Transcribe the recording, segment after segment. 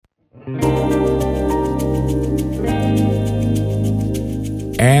And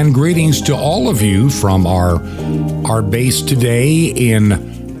greetings to all of you from our base today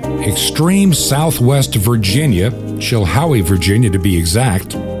in extreme southwest Virginia, Chilhowie, Virginia to be exact.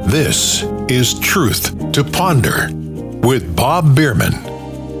 This is Truth to Ponder with Bob Bierman.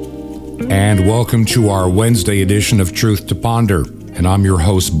 And welcome to our Wednesday edition of Truth to Ponder. And I'm your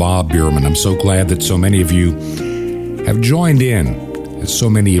host, Bob Bierman. I'm so glad that so many of you have joined in, as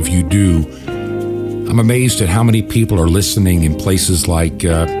so many of you do. I'm amazed at how many people are listening in places like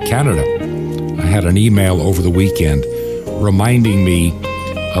Canada. I had an email over the weekend reminding me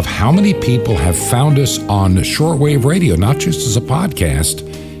of how many people have found us on shortwave radio, not just as a podcast,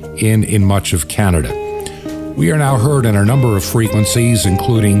 in much of Canada. We are now heard on a number of frequencies,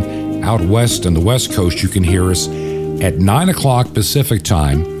 including out west and the west coast. You can hear us at 9 o'clock Pacific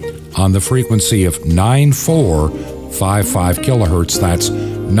time on the frequency of 9455 kilohertz. That's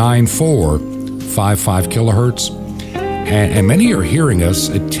 9455 kilohertz. And many are hearing us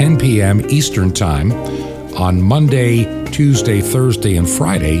at 10 p.m. Eastern time on Monday, Tuesday, Thursday, and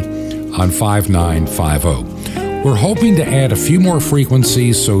Friday on 5950. We're hoping to add a few more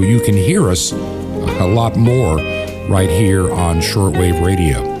frequencies so you can hear us a lot more right here on shortwave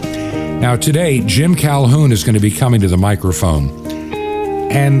radio. Now today, Jim Calhoun is going to be coming to the microphone.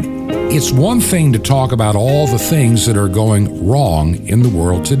 And it's one thing to talk about all the things that are going wrong in the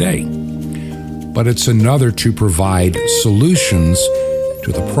world today, but it's another to provide solutions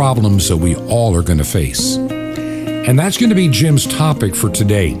to the problems that we all are going to face. And that's going to be Jim's topic for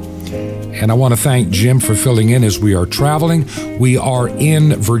today. And I want to thank Jim for filling in as we are traveling. We are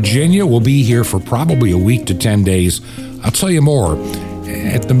in Virginia. We'll be here for probably a week to 10 days. I'll tell you more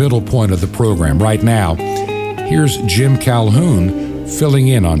at the middle point of the program. Right now, here's Jim Calhoun filling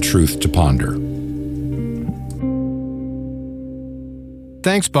in on Truth to Ponder.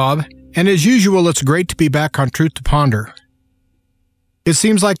 Thanks, Bob. And as usual, it's great to be back on Truth to Ponder. It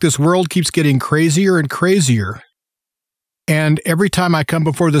seems like this world keeps getting crazier and crazier. And every time I come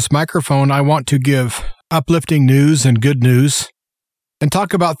before this microphone, I want to give uplifting news and good news and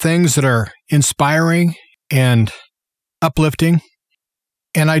talk about things that are inspiring and uplifting.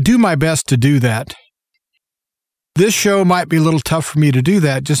 And I do my best to do that. This show might be a little tough for me to do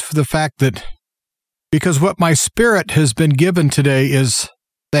that just for the fact that because what my spirit has been given today is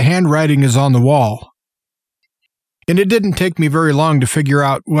the handwriting is on the wall. And it didn't take me very long to figure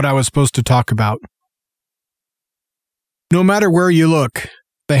out what I was supposed to talk about. No matter where you look,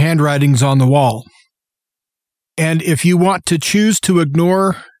 the handwriting's on the wall. And if you want to choose to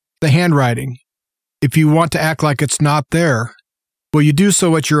ignore the handwriting, if you want to act like it's not there, well, you do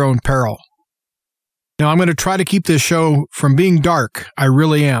so at your own peril. Now, I'm going to try to keep this show from being dark. I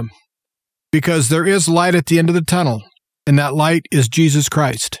really am. Because there is light at the end of the tunnel, and that light is Jesus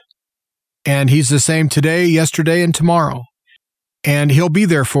Christ. And He's the same today, yesterday, and tomorrow. And He'll be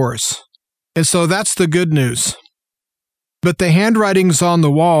there for us. And so that's the good news. But the handwriting's on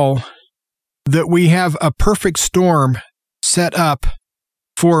the wall that we have a perfect storm set up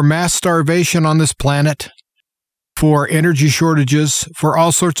for mass starvation on this planet, for energy shortages, for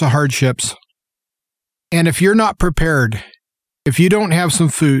all sorts of hardships. And if you're not prepared, if you don't have some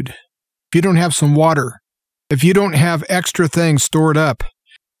food, if you don't have some water, if you don't have extra things stored up,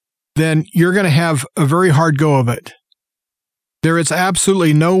 then you're going to have a very hard go of it. There is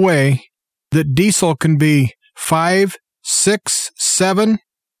absolutely no way that diesel can be 5, 6, 7,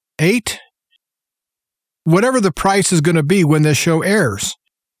 8, whatever the price is going to be when this show airs.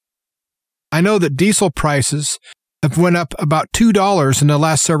 I know that diesel prices have went up about $2 in the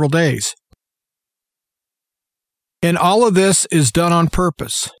last several days. And all of this is done on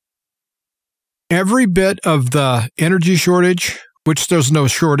purpose. Every bit of the energy shortage, which there's no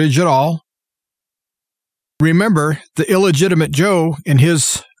shortage at all. Remember, the illegitimate Joe and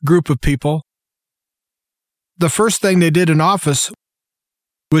his group of people, the first thing they did in office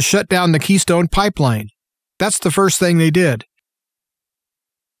was shut down the Keystone Pipeline. That's the first thing they did.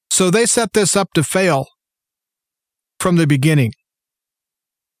 So they set this up to fail from the beginning.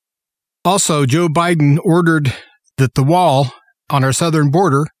 Also, Joe Biden ordered that the wall on our southern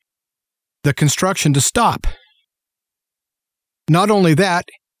border, the construction to stop. Not only that,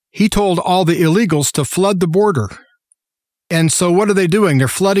 he told all the illegals to flood the border. And so what are they doing? They're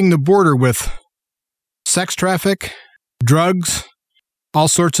flooding the border with sex traffic, drugs, all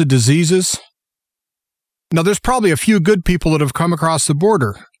sorts of diseases. Now, there's probably a few good people that have come across the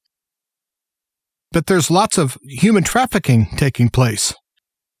border, but there's lots of human trafficking taking place.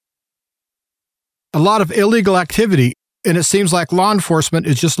 A lot of illegal activity, and it seems like law enforcement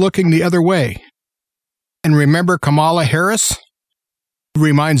is just looking the other way. And remember Kamala Harris? who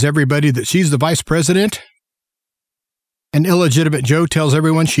reminds everybody that she's the vice president, and illegitimate Joe tells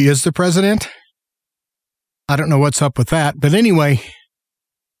everyone she is the president. I don't know what's up with that, but anyway,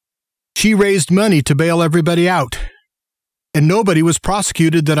 she raised money to bail everybody out, and nobody was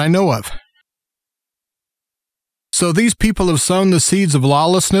prosecuted that I know of. So these people have sown the seeds of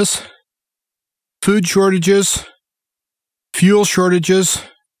lawlessness, food shortages, fuel shortages,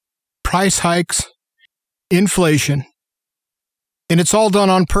 price hikes, inflation, and it's all done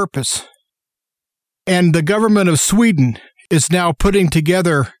on purpose. And the government of Sweden is now putting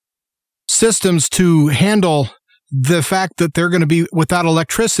together systems to handle the fact that they're going to be without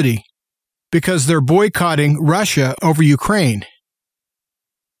electricity because they're boycotting Russia over Ukraine.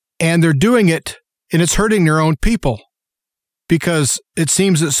 And they're doing it, and it's hurting their own people because it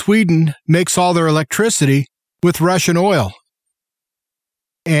seems that Sweden makes all their electricity with Russian oil.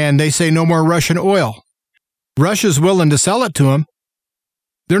 And they say no more Russian oil. Russia's willing to sell it to them.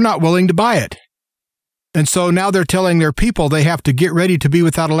 They're not willing to buy it. And so now they're telling their people they have to get ready to be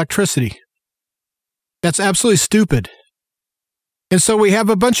without electricity. That's absolutely stupid. And so we have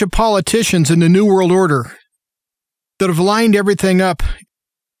a bunch of politicians in the New World Order that have lined everything up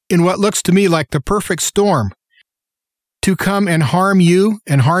in what looks to me like the perfect storm to come and harm you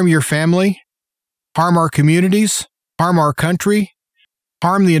and harm your family, harm our communities, harm our country,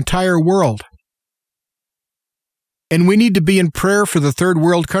 harm the entire world. And we need to be in prayer for the third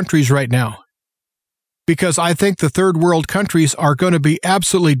world countries right now, because I think the third world countries are going to be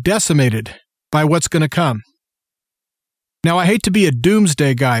absolutely decimated by what's going to come. Now, I hate to be a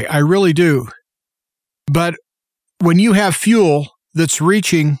doomsday guy, I really do. But when you have fuel that's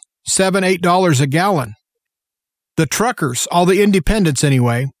reaching $7, $8 a gallon, the truckers, all the independents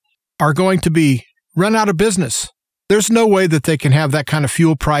anyway, are going to be run out of business. There's no way that they can have that kind of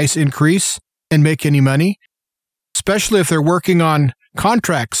fuel price increase and make any money, especially if they're working on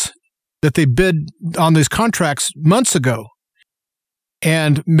contracts that they bid on these contracts months ago.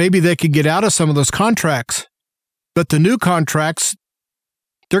 And maybe they could get out of some of those contracts. But the new contracts,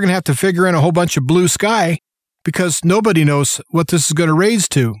 they're going to have to figure in a whole bunch of blue sky because nobody knows what this is going to raise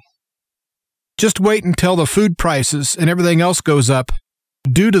to. Just wait until the food prices and everything else goes up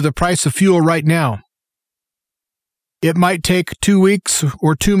due to the price of fuel right now. It might take 2 weeks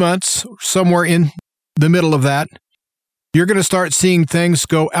or 2 months, somewhere in the middle of that. You're going to start seeing things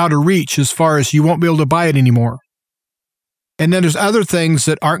go out of reach as far as you won't be able to buy it anymore. And then there's other things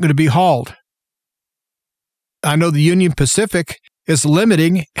that aren't going to be hauled. I know the Union Pacific is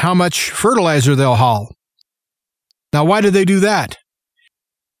limiting how much fertilizer they'll haul. Now, why do they do that?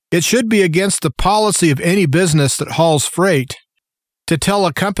 It should be against the policy of any business that hauls freight to tell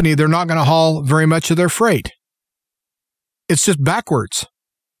a company they're not going to haul very much of their freight. It's just backwards.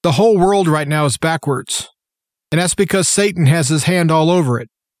 The whole world right now is backwards. And that's because Satan has his hand all over it.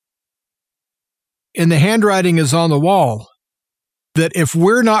 And the handwriting is on the wall that if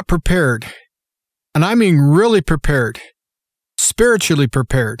we're not prepared, and I mean really prepared, spiritually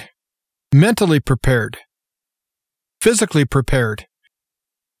prepared, mentally prepared, physically prepared,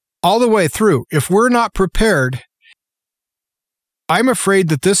 all the way through, if we're not prepared, I'm afraid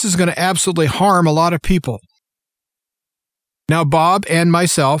that this is going to absolutely harm a lot of people. Now, Bob and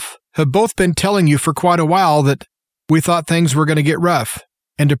myself have both been telling you for quite a while that we thought things were going to get rough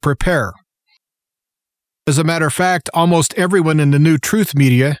and to prepare. As a matter of fact, almost everyone in the New Truth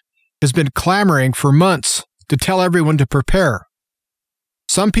media has been clamoring for months to tell everyone to prepare.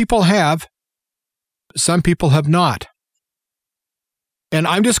 Some people have, some people have not. And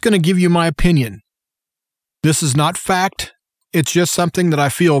I'm just going to give you my opinion. This is not fact. It's just something that I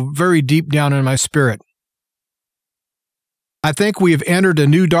feel very deep down in my spirit. I think we have entered a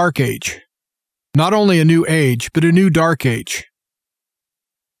new dark age. Not only a new age, but a new dark age.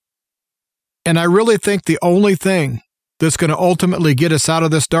 And I really think the only thing that's going to ultimately get us out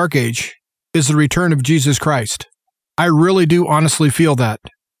of this dark age is the return of Jesus Christ. I really do honestly feel that.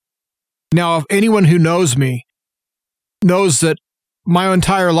 Now, if anyone who knows me knows that my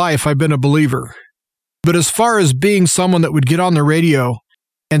entire life I've been a believer. But as far as being someone that would get on the radio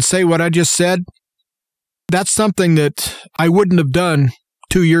and say what I just said, that's something that I wouldn't have done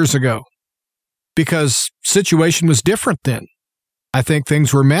 2 years ago because situation was different then. I think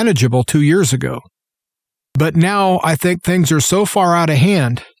things were manageable 2 years ago. But now I think things are so far out of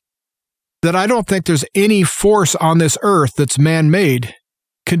hand that I don't think there's any force on this earth that's man-made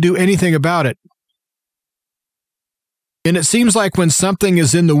can do anything about it. And it seems like when something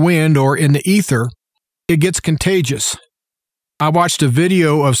is in the wind or in the ether, it gets contagious. I watched a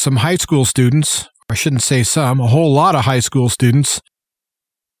video of some high school students, I shouldn't say some, a whole lot of high school students,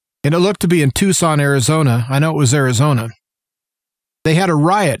 and it looked to be in Tucson, Arizona. I know it was Arizona. They had a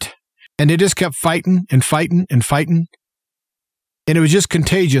riot, and they just kept fighting and fighting and fighting. And it was just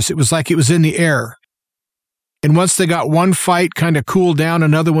contagious. It was like it was in the air. And once they got one fight kind of cooled down,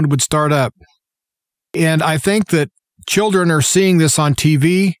 another one would start up. And I think that children are seeing this on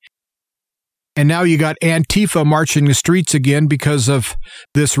TV. And now you got Antifa marching the streets again because of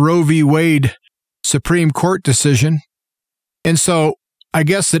this Roe v. Wade Supreme Court decision. And so I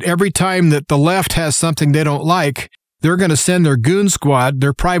guess that every time that the left has something they don't like, they're going to send their goon squad,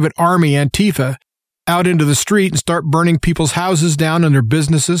 their private army, Antifa, out into the street and start burning people's houses down and their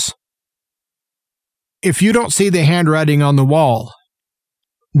businesses. If you don't see the handwriting on the wall,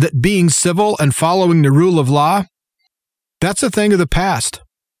 that being civil and following the rule of law, that's a thing of the past.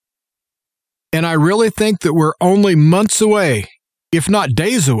 And I really think that we're only months away, if not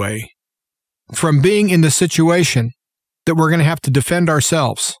days away, from being in the situation that we're going to have to defend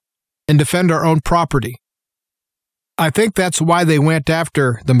ourselves and defend our own property. I think that's why they went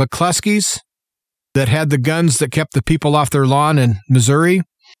after the McCluskeys that had the guns that kept the people off their lawn in Missouri.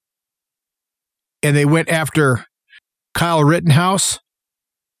 And they went after Kyle Rittenhouse.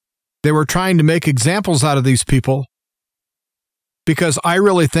 They were trying to make examples out of these people because I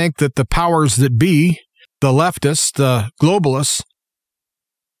really think that the powers that be, the leftists, the globalists,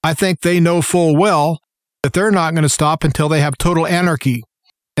 I think they know full well that they're not going to stop until they have total anarchy.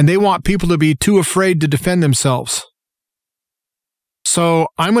 And they want people to be too afraid to defend themselves. So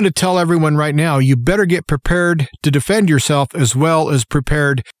I'm going to tell everyone right now, you better get prepared to defend yourself as well as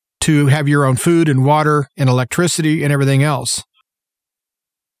prepared to have your own food and water and electricity and everything else.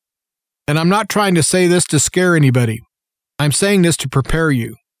 And I'm not trying to say this to scare anybody. I'm saying this to prepare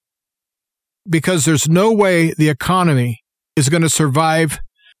you. Because there's no way the economy is going to survive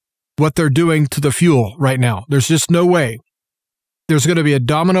what they're doing to the fuel right now. There's just no way. There's going to be a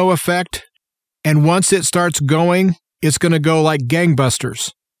domino effect. And once it starts going, it's going to go like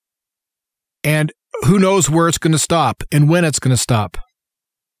gangbusters. And who knows where it's going to stop and when it's going to stop.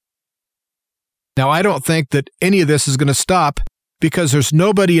 Now, I don't think that any of this is going to stop because there's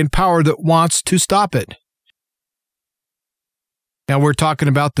nobody in power that wants to stop it. Now, we're talking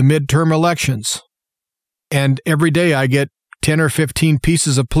about the midterm elections. And every day I get 10 or 15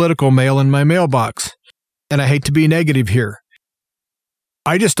 pieces of political mail in my mailbox. And I hate to be negative here.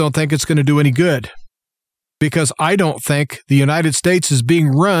 I just don't think it's going to do any good. Because I don't think the United States is being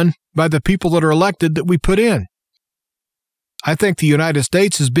run by the people that are elected that we put in. I think the United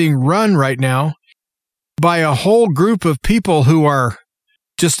States is being run right now by a whole group of people who are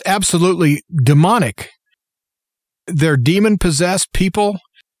just absolutely demonic. They're demon-possessed people.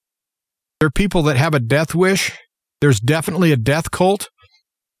 They're people that have a death wish. There's definitely a death cult.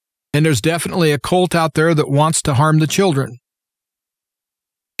 And there's definitely a cult out there that wants to harm the children.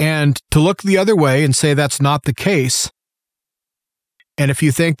 And to look the other way and say that's not the case, and if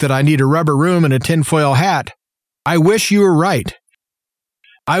you think that I need a rubber room and a tinfoil hat, I wish you were right.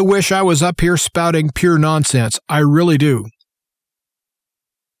 I wish I was up here spouting pure nonsense. I really do.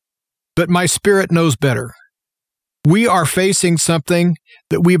 But my spirit knows better. We are facing something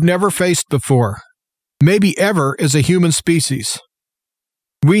that we've never faced before, maybe ever as a human species.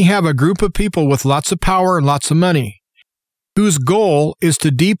 We have a group of people with lots of power and lots of money, whose goal is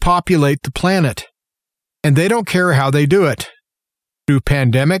to depopulate the planet. And they don't care how they do it. Through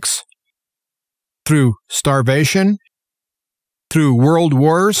pandemics, through starvation, through world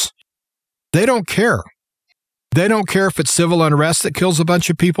wars. They don't care. They don't care if it's civil unrest that kills a bunch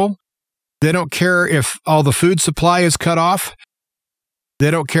of people. They don't care if all the food supply is cut off.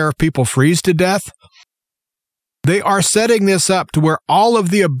 They don't care if people freeze to death. They are setting this up to where all of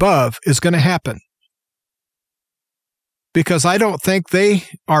the above is going to happen. Because I don't think they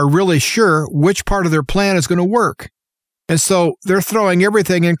are really sure which part of their plan is going to work. And so they're throwing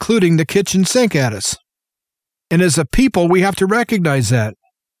everything, including the kitchen sink, at us. And as a people, we have to recognize that.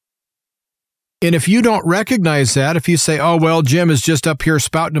 And if you don't recognize that, if you say, oh, well, Jim is just up here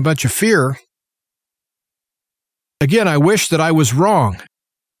spouting a bunch of fear, again, I wish that I was wrong.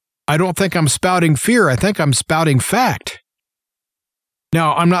 I don't think I'm spouting fear. I think I'm spouting fact.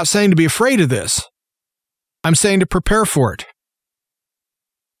 Now, I'm not saying to be afraid of this. I'm saying to prepare for it.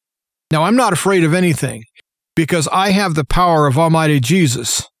 Now, I'm not afraid of anything because I have the power of Almighty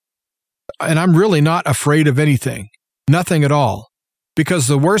Jesus. And I'm really not afraid of anything, nothing at all. Because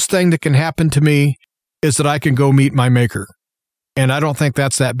the worst thing that can happen to me is that I can go meet my Maker. And I don't think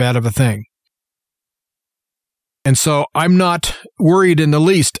that's that bad of a thing. And so I'm not worried in the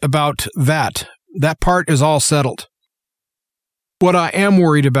least about that. That part is all settled. What I am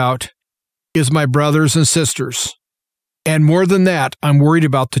worried about is my brothers and sisters. And more than that, I'm worried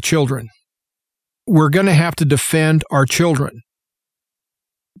about the children. We're going to have to defend our children.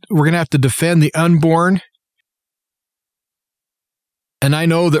 we're going to have to defend the unborn. And I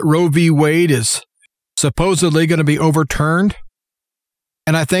know that Roe v. Wade is supposedly going to be overturned.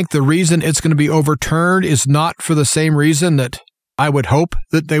 And I think the reason it's going to be overturned is not for the same reason that I would hope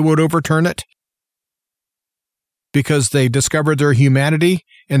that they would overturn it, because they discovered their humanity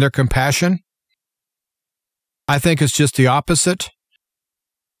and their compassion. I think it's just the opposite.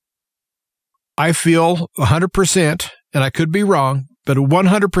 I feel 100%, and I could be wrong, but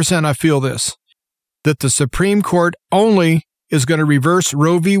 100% I feel this, that the Supreme Court only is going to reverse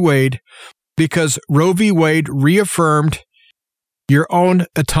Roe v. Wade because Roe v. Wade reaffirmed your own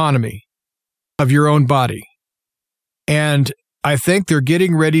autonomy of your own body. And I think they're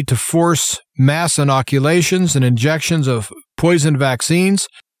getting ready to force mass inoculations and injections of poison vaccines.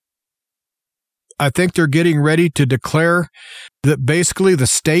 I think they're getting ready to declare that basically the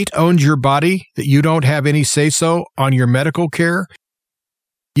state owns your body, that you don't have any say-so on your medical care.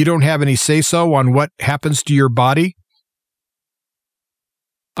 You don't have any say-so on what happens to your body.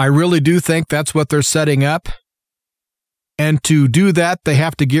 I really do think that's what they're setting up. And to do that, they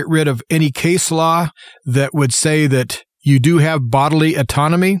have to get rid of any case law that would say that you do have bodily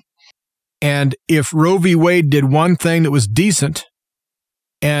autonomy. And if Roe v. Wade did one thing that was decent,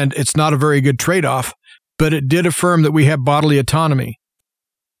 and it's not a very good trade-off, but it did affirm that we have bodily autonomy.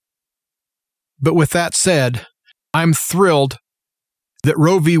 But with that said, I'm thrilled that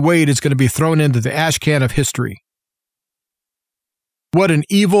Roe v. Wade is going to be thrown into the ash can of history. What an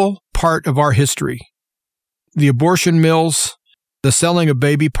evil part of our history. The abortion mills, the selling of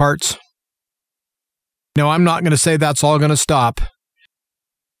baby parts. Now, I'm not going to say that's all going to stop,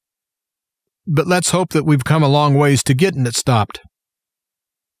 but let's hope that we've come a long ways to getting it stopped.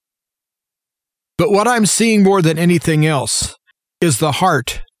 But what I'm seeing more than anything else is the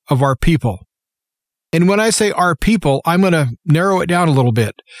heart of our people. And when I say our people, I'm going to narrow it down a little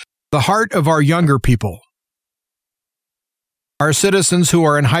bit. The heart of our younger people. Our citizens who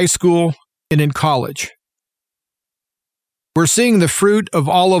are in high school and in college. We're seeing the fruit of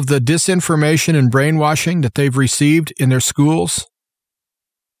all of the disinformation and brainwashing that they've received in their schools.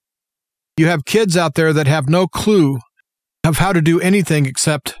 You have kids out there that have no clue of how to do anything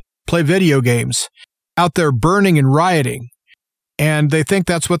except play video games, out there burning and rioting, and they think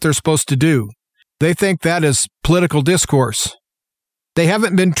that's what they're supposed to do. They think that is political discourse. They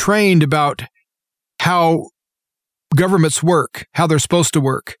haven't been trained about how governments work, how they're supposed to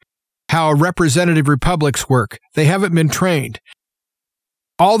work, how representative republics work. They haven't been trained.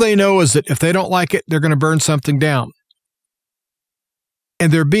 All they know is that if they don't like it, they're going to burn something down.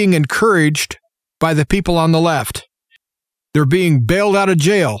 And they're being encouraged by the people on the left. They're being bailed out of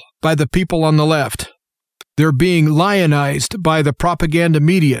jail by the people on the left. They're being lionized by the propaganda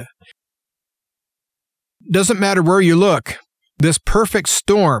media. Doesn't matter where you look, this perfect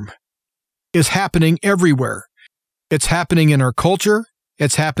storm is happening everywhere. It's happening in our culture.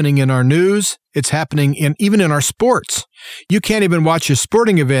 It's happening in our news. It's happening even in our sports. You can't even watch a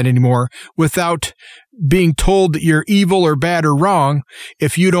sporting event anymore without being told that you're evil or bad or wrong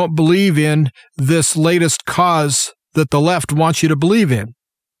if you don't believe in this latest cause that the left wants you to believe in.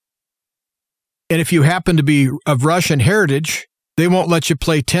 And if you happen to be of Russian heritage, they won't let you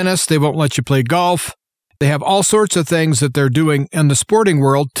play tennis. They won't let you play golf. They have all sorts of things that they're doing in the sporting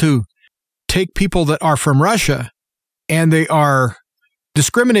world to take people that are from Russia, and they are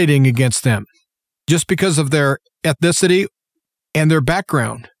discriminating against them just because of their ethnicity and their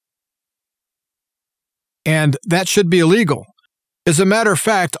background. And that should be illegal. As a matter of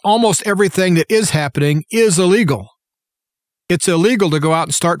fact, almost everything that is happening is illegal. It's illegal to go out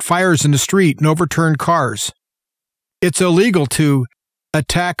and start fires in the street and overturn cars. It's illegal to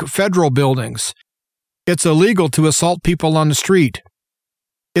attack federal buildings. It's illegal to assault people on the street.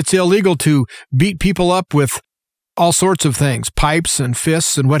 It's illegal to beat people up with all sorts of things, pipes and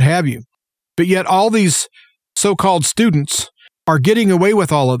fists and what have you. But yet all these so-called students are getting away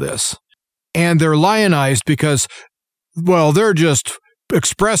with all of this. And they're lionized because, well, they're just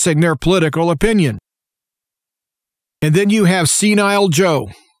expressing their political opinion. And then you have Senile Joe,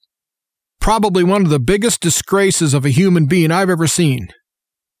 probably one of the biggest disgraces of a human being I've ever seen.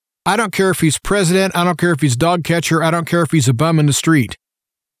 I don't care if he's president. I don't care if he's dog catcher. I don't care if he's a bum in the street.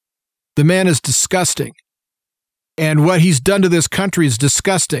 The man is disgusting. And what he's done to this country is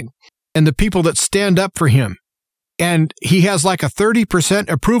disgusting. And the people that stand up for him. And he has like a 30%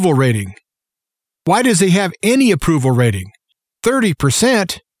 approval rating. Why does he have any approval rating?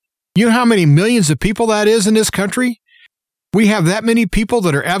 30%? You know how many millions of people that is in this country? We have that many people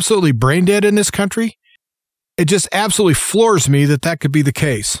that are absolutely brain dead in this country. It just absolutely floors me that that could be the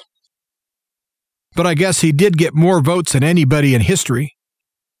case. But I guess he did get more votes than anybody in history.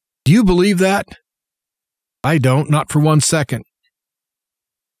 Do you believe that? I don't, not for 1 second.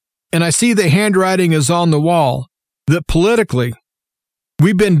 And I see the handwriting is on the wall that politically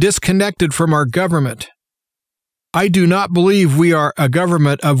we've been disconnected from our government. I do not believe we are a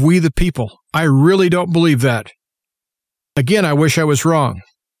government of we the people. I really don't believe that. Again, I wish I was wrong.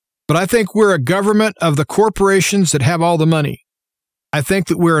 But I think we're a government of the corporations that have all the money. I think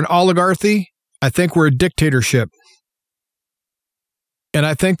that we're an oligarchy. I think we're a dictatorship. And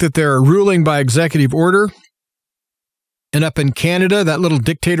I think that they're ruling by executive order. And up in Canada, that little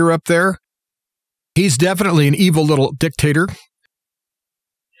dictator up there, he's definitely an evil little dictator.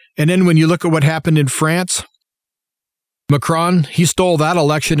 And then when you look at what happened in France, Macron, he stole that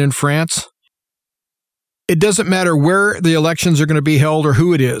election in France. It doesn't matter where the elections are going to be held or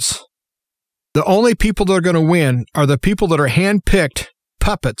who it is. The only people that are going to win are the people that are hand-picked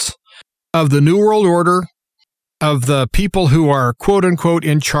puppets of the New World Order, of the people who are quote-unquote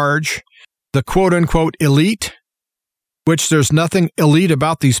in charge, the quote-unquote elite, which there's nothing elite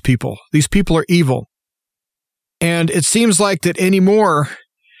about these people. These people are evil. And it seems like that anymore,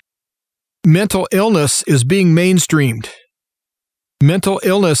 mental illness is being mainstreamed. Mental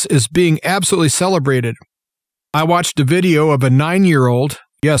illness is being absolutely celebrated. I watched a video of a 9-year-old,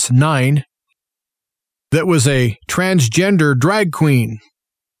 yes, 9, that was a transgender drag queen.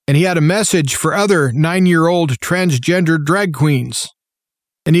 And he had a message for other 9-year-old transgender drag queens.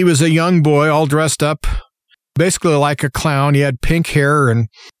 And he was a young boy all dressed up, basically like a clown. He had pink hair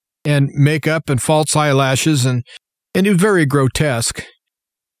and makeup and false eyelashes, and it was very grotesque.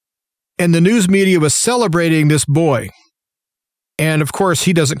 And the news media was celebrating this boy. And of course,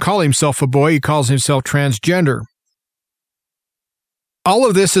 he doesn't call himself a boy, he calls himself transgender. All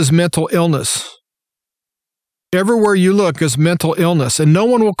of this is mental illness. Everywhere you look is mental illness, and no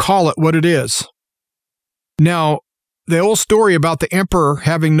one will call it what it is. Now, the old story about the emperor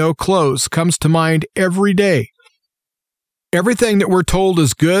having no clothes comes to mind every day. Everything that we're told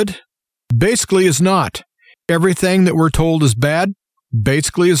is good, basically is not. Everything that we're told is bad,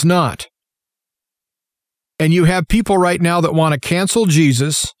 basically is not. And you have people right now that want to cancel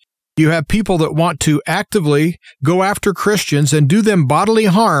Jesus. You have people that want to actively go after Christians and do them bodily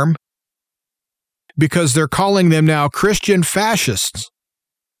harm because they're calling them now Christian fascists.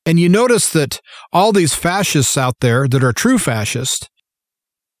 And you notice that all these fascists out there that are true fascists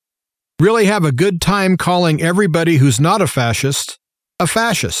really have a good time calling everybody who's not a fascist a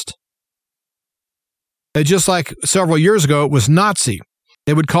fascist. And just like several years ago, it was Nazi.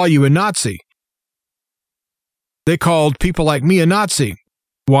 They would call you a Nazi. They called people like me a Nazi.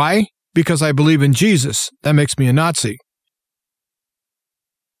 Why? Because I believe in Jesus. That makes me a Nazi.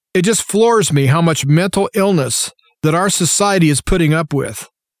 It just floors me how much mental illness that our society is putting up with.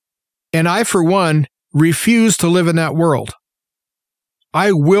 And I, for one, refuse to live in that world.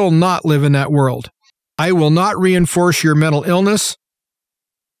 I will not live in that world. I will not reinforce your mental illness.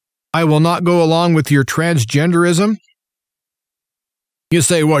 I will not go along with your transgenderism. You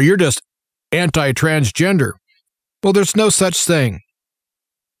say, well, you're just anti-transgender. Well, there's no such thing.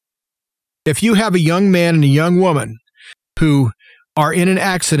 If you have a young man and a young woman who are in an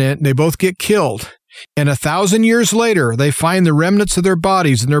accident, they both get killed, and 1,000 years later, they find the remnants of their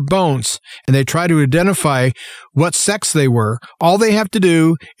bodies and their bones, and they try to identify what sex they were, all they have to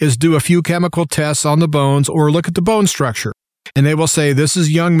do is do a few chemical tests on the bones or look at the bone structure, and they will say, this is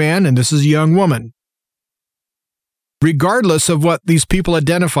a young man and this is a young woman, regardless of what these people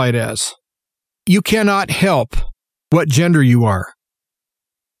identified as. You cannot help what gender you are.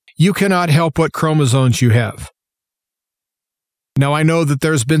 You cannot help what chromosomes you have. Now, I know that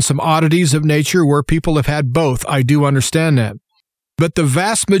there's been some oddities of nature where people have had both. I do understand that. But the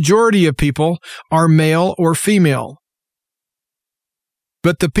vast majority of people are male or female.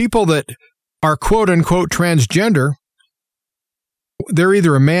 But the people that are quote-unquote transgender, they're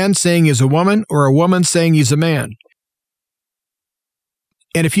either a man saying he's a woman or a woman saying he's a man.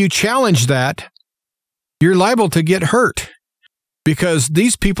 And if you challenge that, you're liable to get hurt because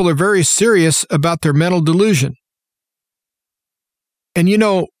these people are very serious about their mental delusion. And you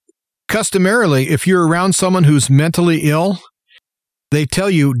know, customarily, if you're around someone who's mentally ill, they tell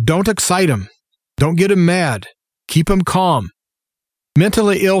you, don't excite them. Don't get them mad. Keep them calm.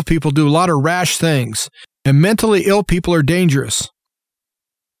 Mentally ill people do a lot of rash things, and mentally ill people are dangerous.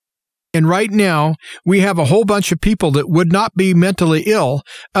 And right now, we have a whole bunch of people that would not be mentally ill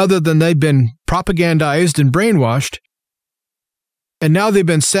other than they've been propagandized and brainwashed, and now they've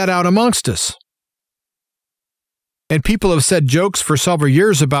been set out amongst us. And people have said jokes for several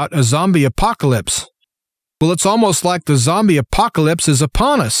years about a zombie apocalypse. Well, it's almost like the zombie apocalypse is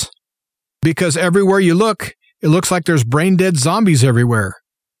upon us, because everywhere you look, it looks like there's brain-dead zombies everywhere.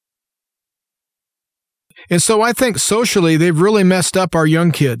 And so I think socially, they've really messed up our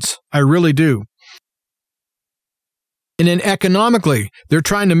young kids. I really do. And then economically, they're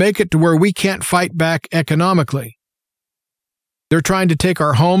trying to make it to where we can't fight back economically. They're trying to take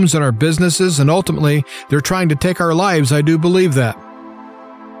our homes and our businesses, and ultimately, they're trying to take our lives. I do believe that.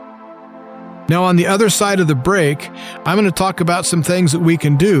 Now, on the other side of the break, I'm going to talk about some things that we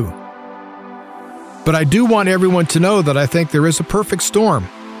can do. But I do want everyone to know that I think there is a perfect storm,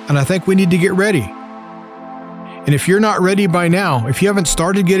 and I think we need to get ready. And if you're not ready by now, if you haven't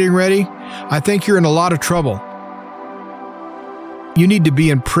started getting ready, I think you're in a lot of trouble. You need to be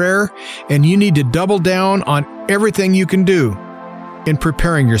in prayer, and you need to double down on everything you can do in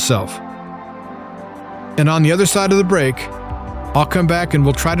preparing yourself. And on the other side of the break, I'll come back and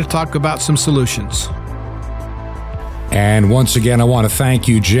we'll try to talk about some solutions. And once again, I want to thank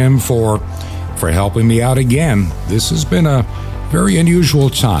you, Jim, for helping me out again. This has been a very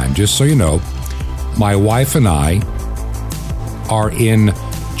unusual time. Just so you know, my wife and I are in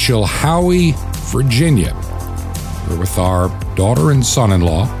Chilhowie, Virginia. We're with our daughter and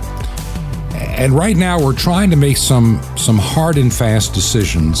son-in-law. And right now we're trying to make some hard and fast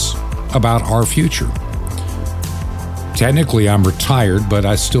decisions about our future. Technically, I'm retired, but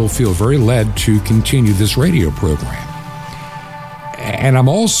I still feel very led to continue this radio program. And I'm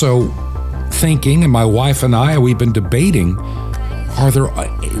also thinking, and my wife and I, we've been debating,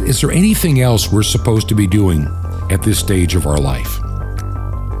 is there anything else we're supposed to be doing at this stage of our life?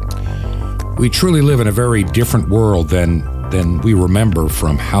 We truly live in a very different world than we remember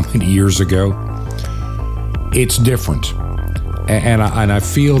from how many years ago. It's different. And I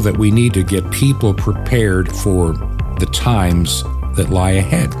feel that we need to get people prepared for the times that lie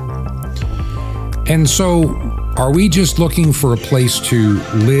ahead. And so, are we just looking for a place to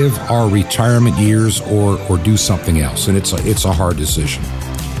live our retirement years or do something else? And it's a hard decision.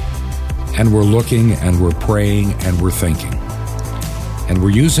 And we're looking and we're praying and we're thinking. And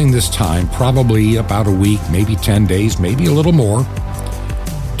we're using this time, probably about a week, maybe 10 days, maybe a little more,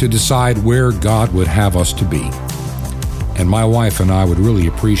 to decide where God would have us to be. And my wife and I would really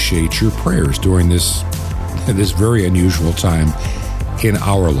appreciate your prayers during this very unusual time in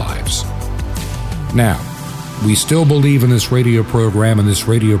our lives. Now, we still believe in this radio program, and this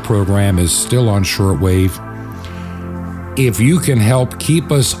radio program is still on shortwave. If you can help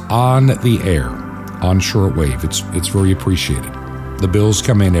keep us on the air, on shortwave, it's very appreciated. The bills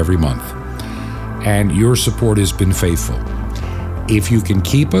come in every month, and your support has been faithful. If you can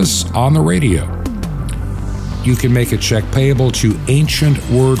keep us on the radio, you can make a check payable to Ancient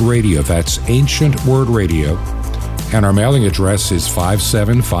Word Radio. That's Ancient Word Radio. And our mailing address is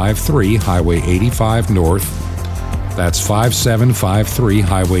 5753 Highway 85 North. That's 5753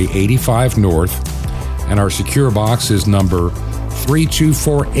 Highway 85 North. And our secure box is number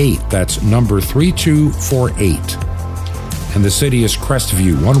 3248. That's number 3248. And the city is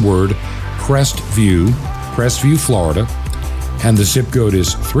Crestview. One word, Crestview, Florida. And the zip code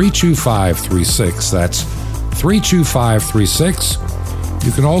is 32536. That's 32536.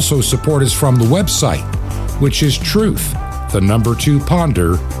 You can also support us from the website, which is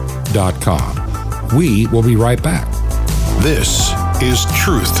truth2ponder.com. We will be right back. This is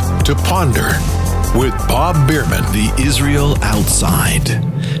Truth to Ponder with Bob Bierman. The Israel Outside.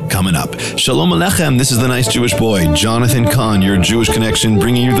 Coming up, Shalom Aleichem. This is the nice Jewish boy, Jonathan Kahn, your Jewish connection,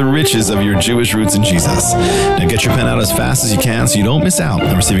 bringing you the riches of your Jewish roots in Jesus. Now get your pen out as fast as you can so you don't miss out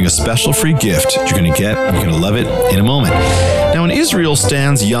on receiving a special free gift you're going to get. You're going to love it in a moment. Now in Israel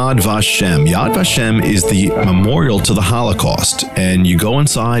stands Yad Vashem. Yad Vashem is the memorial to the Holocaust. And you go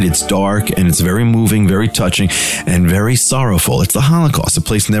inside, it's dark, and it's very moving, very touching, and very sorrowful. It's the Holocaust, a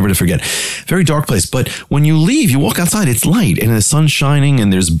place never to forget. Very dark place. But when you leave, you walk outside, it's light, and the sun's shining,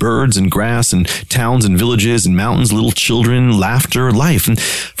 and there's birds and grass and towns and villages and mountains, little children, laughter, life. And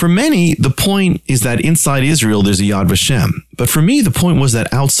for many, the point is that inside Israel, there's a Yad Vashem. But for me, the point was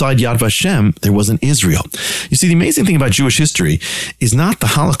that outside Yad Vashem, there was an Israel. You see, the amazing thing about Jewish history is not the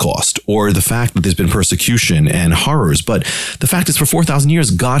Holocaust or the fact that there's been persecution and horrors, but the fact is for 4,000 years,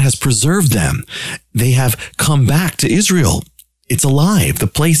 God has preserved them. They have come back to Israel. It's alive. The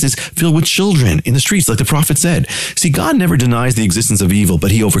place is filled with children in the streets, like the prophet said. See, God never denies the existence of evil,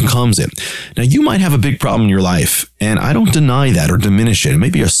 but he overcomes it. Now, you might have a big problem in your life, and I don't deny that or diminish it. It may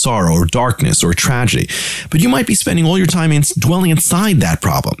be a sorrow or darkness or a tragedy, but you might be spending all your time dwelling inside that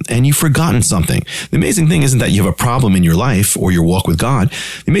problem, and you've forgotten something. The amazing thing isn't that you have a problem in your life or your walk with God.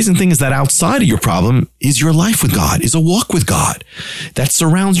 The amazing thing is that outside of your problem is your life with God, is a walk with God that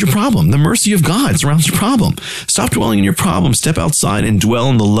surrounds your problem. The mercy of God surrounds your problem. Stop dwelling in your problem. Step outside and dwell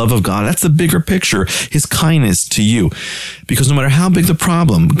in the love of God. That's the bigger picture, his kindness to you. Because no matter how big the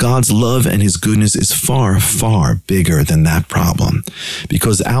problem, God's love and his goodness is far, far bigger than that problem.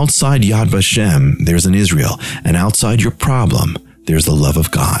 Because outside Yad Vashem, there's an Israel, and outside your problem, there's the love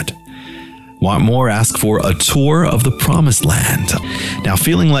of God. Want more? Ask for a tour of the Promised Land. Now,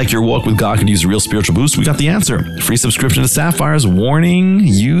 feeling like your walk with God could use a real spiritual boost? We got the answer. Free subscription to Sapphire's warning,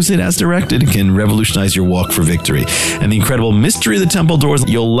 use it as directed, can revolutionize your walk for victory. And the incredible Mystery of the Temple Doors,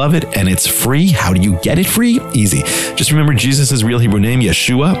 you'll love it, and it's free. How do you get it free? Easy. Just remember Jesus' real Hebrew name,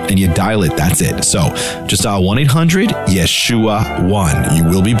 Yeshua, and you dial it. That's it. So just dial 1-800-YESHUA-1. You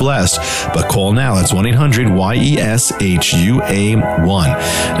will be blessed, but call now. That's 1-800-YESHUA-1.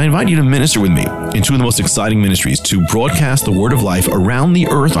 I invite you to minister with me in two of the most exciting ministries to broadcast the word of life around the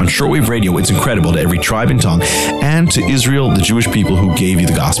earth on shortwave radio. It's incredible, to every tribe and tongue, and to Israel, the Jewish people who gave you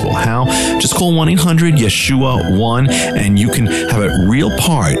the gospel. How? Just call 1-800-YESHUA-1 and you can have a real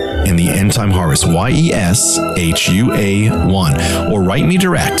part in the end time harvest. YESHUA-1. Or write me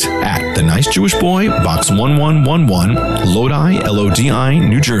direct at The Nice Jewish Boy, Box 1111, Lodi, Lodi,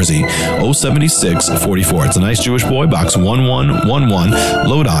 New Jersey, 07644. It's The Nice Jewish Boy, Box 1111,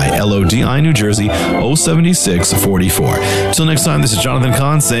 Lodi, Lodi, New Jersey, 07644. Till next time, this is Jonathan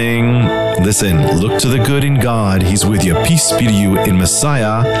Kahn saying, listen, look to the good in God. He's with you. Peace be to you in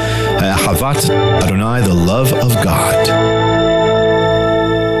Messiah. Havat Adonai, the love of God.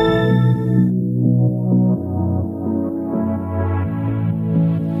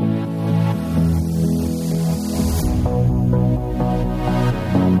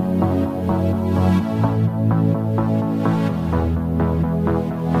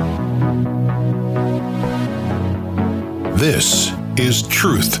 This is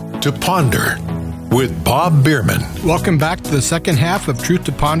Truth to Ponder with Bob Bierman. Welcome back to the second half of Truth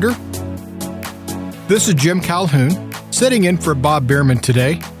to Ponder. This is Jim Calhoun, sitting in for Bob Bierman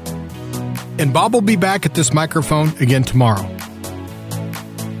today. And Bob will be back at this microphone again tomorrow.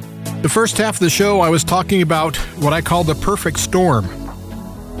 The first half of the show, I was talking about what I call the perfect storm.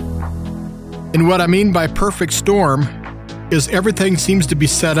 And what I mean by perfect storm is everything seems to be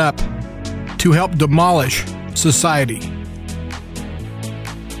set up to help demolish society.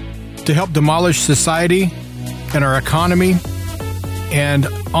 To help demolish society and our economy and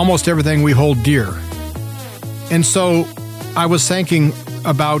almost everything we hold dear. And so I was thinking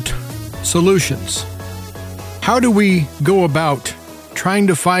about solutions. How do we go about trying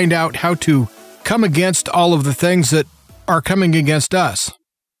to find out how to come against all of the things that are coming against us?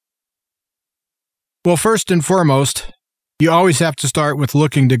 Well, first and foremost, you always have to start with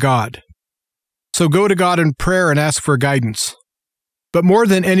looking to God. So go to God in prayer and ask for guidance. But more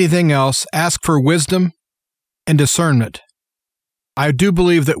than anything else, ask for wisdom and discernment. I do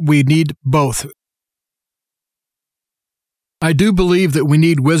believe that we need both. I do believe that we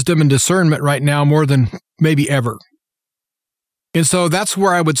need wisdom and discernment right now more than maybe ever. And so that's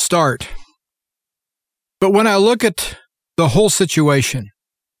where I would start. But when I look at the whole situation,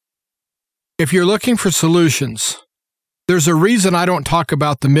 if you're looking for solutions, there's a reason I don't talk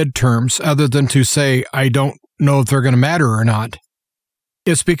about the midterms other than to say I don't know if they're going to matter or not.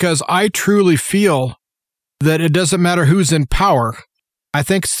 It's because I truly feel that it doesn't matter who's in power. I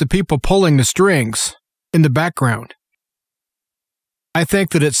think it's the people pulling the strings in the background. I think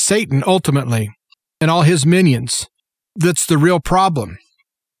that it's Satan ultimately and all his minions that's the real problem.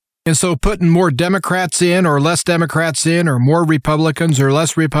 And so putting more Democrats in or less Democrats in or more Republicans or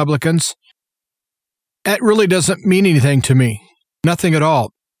less Republicans, that really doesn't mean anything to me. Nothing at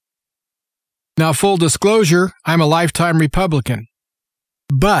all. Now, full disclosure, I'm a lifetime Republican.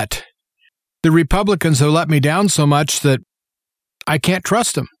 But the Republicans have let me down so much that I can't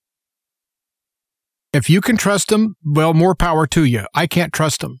trust them. If you can trust them, well, more power to you. I can't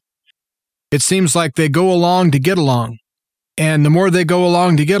trust them. It seems like they go along to get along. And the more they go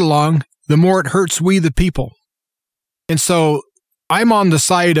along to get along, the more it hurts we the people. And so I'm on the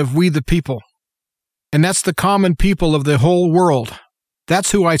side of we the people. And that's the common people of the whole world.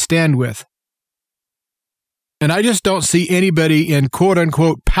 That's who I stand with. And I just don't see anybody in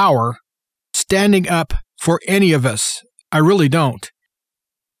quote-unquote power standing up for any of us. I really don't.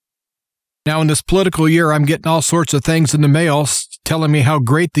 Now, in this political year, I'm getting all sorts of things in the mail telling me how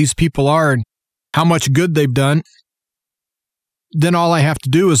great these people are and how much good they've done. Then all I have to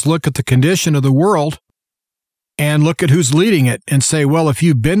do is look at the condition of the world and look at who's leading it and say, well, if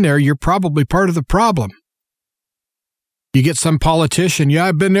you've been there, you're probably part of the problem. You get some politician, yeah,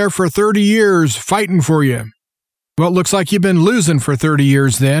 I've been there for 30 years fighting for you. Well, it looks like you've been losing for 30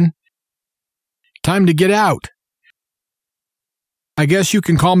 years then. Time to get out. I guess you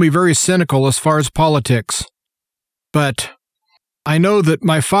can call me very cynical as far as politics, but I know that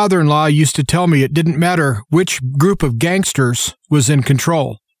my father-in-law used to tell me it didn't matter which group of gangsters was in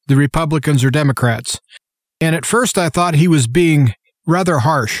control, the Republicans or Democrats. And at first I thought he was being rather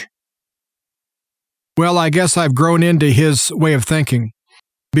harsh. Well, I guess I've grown into his way of thinking,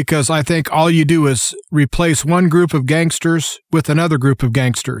 because I think all you do is replace one group of gangsters with another group of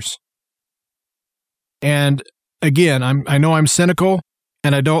gangsters. And again, I know I'm cynical,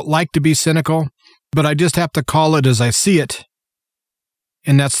 and I don't like to be cynical, but I just have to call it as I see it,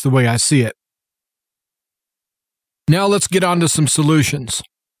 and that's the way I see it. Now let's get on to some solutions.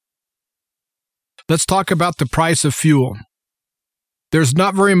 Let's talk about the price of fuel. There's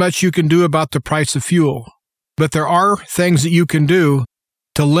not very much you can do about the price of fuel, but there are things that you can do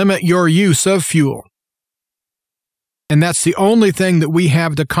to limit your use of fuel. And that's the only thing that we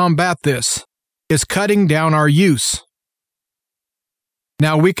have to combat this, is cutting down our use.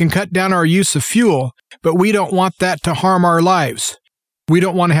 Now, we can cut down our use of fuel, but we don't want that to harm our lives. We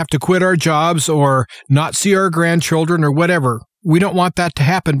don't want to have to quit our jobs or not see our grandchildren or whatever. We don't want that to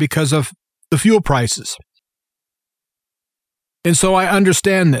happen because of the fuel prices. And so I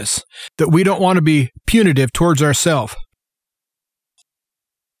understand this, that we don't want to be punitive towards ourselves.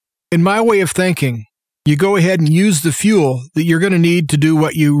 In my way of thinking, you go ahead and use the fuel that you're going to need to do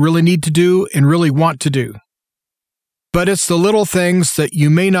what you really need to do and really want to do. But it's the little things that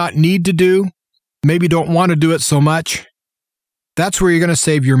you may not need to do, maybe don't want to do it so much. That's where you're going to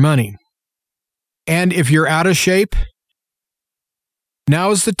save your money. And if you're out of shape,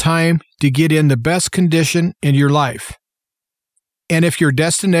 now is the time to get in the best condition in your life. And if your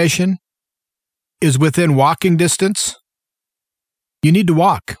destination is within walking distance, you need to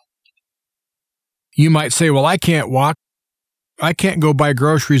walk. You might say, well, I can't walk. I can't go buy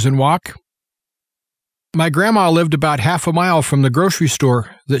groceries and walk. My grandma lived about half a mile from the grocery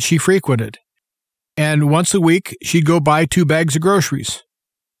store that she frequented. And once a week, she'd go buy 2 bags of groceries.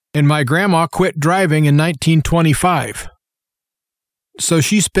 And my grandma quit driving in 1925. So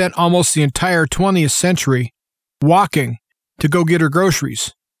she spent almost the entire 20th century walking to go get her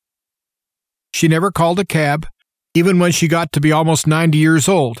groceries. She never called a cab. Even when she got to be almost 90 years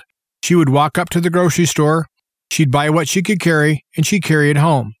old, she would walk up to the grocery store, she'd buy what she could carry, and she'd carry it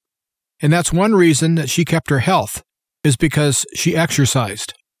home. And that's one reason that she kept her health, is because she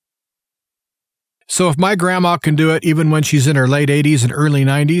exercised. So if my grandma can do it even when she's in her late 80s and early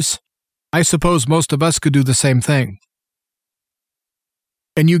 90s, I suppose most of us could do the same thing.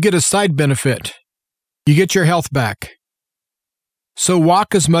 And you get a side benefit. You get your health back. So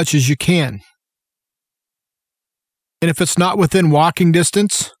walk as much as you can. And if it's not within walking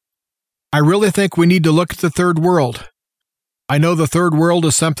distance, I really think we need to look at the third world. I know the third world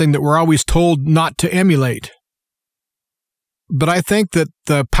is something that we're always told not to emulate. But I think that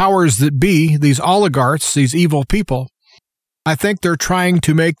the powers that be, these oligarchs, these evil people, I think they're trying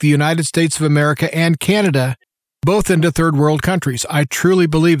to make the United States of America and Canada both into third world countries. I truly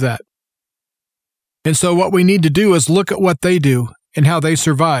believe that. And so what we need to do is look at what they do and how they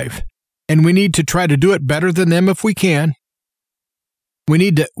survive. And we need to try to do it better than them if we can. We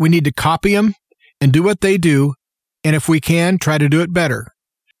need to copy them and do what they do. And if we can, try to do it better.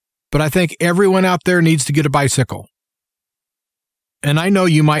 But I think everyone out there needs to get a bicycle. And I know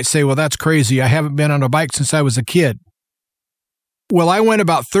you might say, well, that's crazy. I haven't been on a bike since I was a kid. Well, I went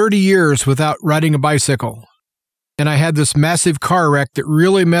about 30 years without riding a bicycle. And I had this massive car wreck that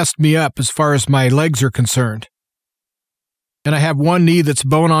really messed me up as far as my legs are concerned. And I have one knee that's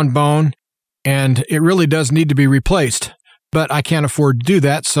bone on bone, and it really does need to be replaced. But I can't afford to do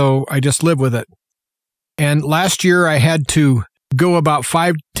that, so I just live with it. And last year I had to go about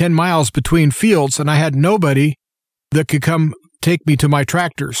 5-10 miles between fields, and I had nobody that could come take me to my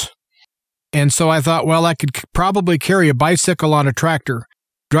tractors. And so I thought, well, I could probably carry a bicycle on a tractor,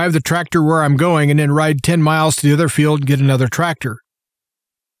 drive the tractor where I'm going, and then ride 10 miles to the other field and get another tractor.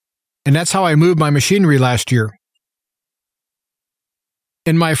 And that's how I moved my machinery last year.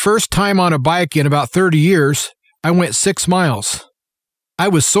 In my first time on a bike in about 30 years, I went 6 miles. I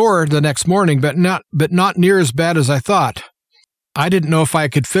was sore the next morning, but not near as bad as I thought. I didn't know if I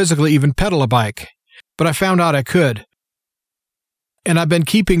could physically even pedal a bike, but I found out I could. And I've been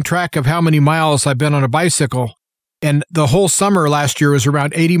keeping track of how many miles I've been on a bicycle, and the whole summer last year was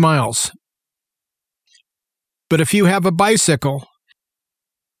around 80 miles. But if you have a bicycle,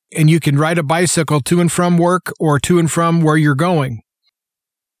 and you can ride a bicycle to and from work or to and from where you're going,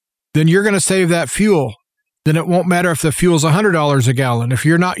 then you're going to save that fuel. Then it won't matter if the fuel's $100 a gallon. If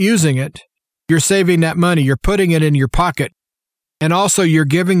you're not using it, you're saving that money. You're putting it in your pocket. And also you're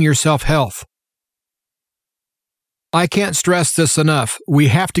giving yourself health. I can't stress this enough. We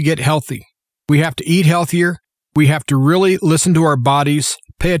have to get healthy. We have to eat healthier. We have to really listen to our bodies,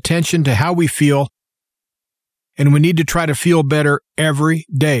 pay attention to how we feel, and we need to try to feel better every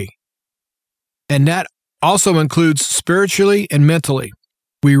day. And that also includes spiritually and mentally.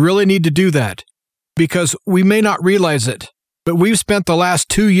 We really need to do that because we may not realize it, but we've spent the last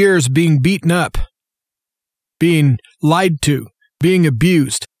 2 years being beaten up, being lied to, being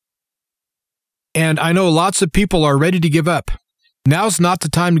abused. And I know lots of people are ready to give up. Now's not the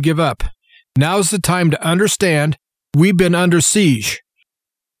time to give up. Now's the time to understand we've been under siege.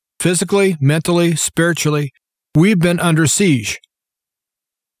 Physically, mentally, spiritually, we've been under siege.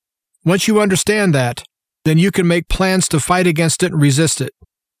 Once you understand that, then you can make plans to fight against it and resist it.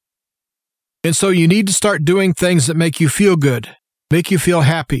 And so you need to start doing things that make you feel good, make you feel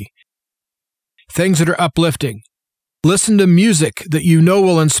happy, things that are uplifting. Listen to music that you know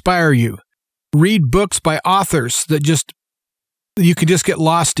will inspire you. Read books by authors that you can just get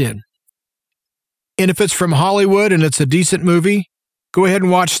lost in. And if it's from Hollywood and it's a decent movie, go ahead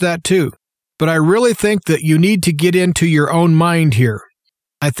and watch that too. But I really think that you need to get into your own mind here.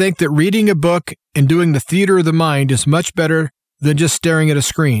 I think that reading a book and doing the theater of the mind is much better than just staring at a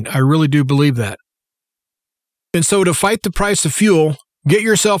screen. I really do believe that. And so to fight the price of fuel, get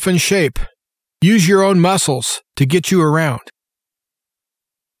yourself in shape. Use your own muscles to get you around.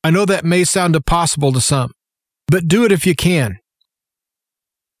 I know that may sound impossible to some, but do it if you can.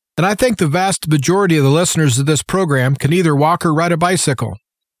 And I think the vast majority of the listeners of this program can either walk or ride a bicycle.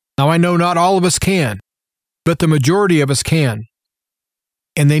 Now, I know not all of us can, but the majority of us can,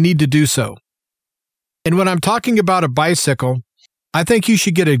 and they need to do so. And when I'm talking about a bicycle, I think you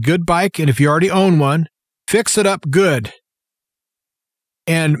should get a good bike, and if you already own one, fix it up good.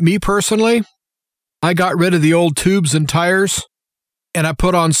 And me personally, I got rid of the old tubes and tires, and I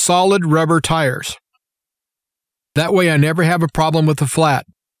put on solid rubber tires. That way I never have a problem with the flat,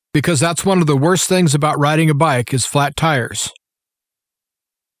 because that's one of the worst things about riding a bike is flat tires.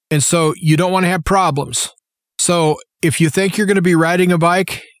 And so you don't want to have problems. So if you think you're going to be riding a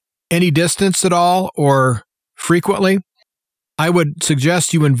bike any distance at all or frequently, I would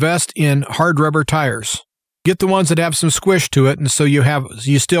suggest you invest in hard rubber tires. Get the ones that have some squish to it, and so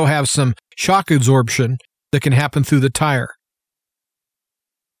you still have some shock absorption that can happen through the tire.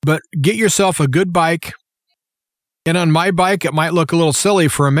 But get yourself a good bike. And on my bike, it might look a little silly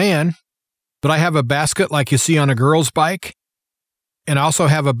for a man, but I have a basket like you see on a girl's bike, and I also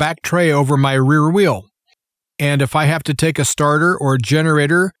have a back tray over my rear wheel. And if I have to take a starter or a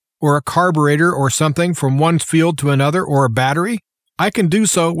generator or a carburetor or something from one field to another or a battery, I can do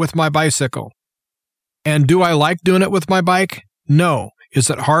so with my bicycle. And do I like doing it with my bike? No.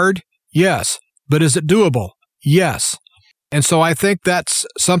 Is it hard? Yes. But is it doable? Yes. And so I think that's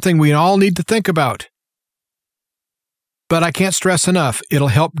something we all need to think about. But I can't stress enough, it'll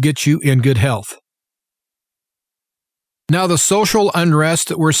help get you in good health. Now, the social unrest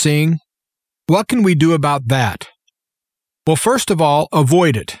that we're seeing, what can we do about that? Well, first of all,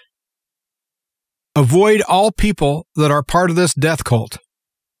 avoid it. Avoid all people that are part of this death cult.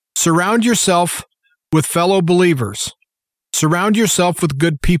 Surround yourself with fellow believers. Surround yourself with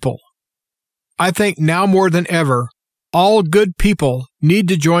good people. I think now more than ever, all good people need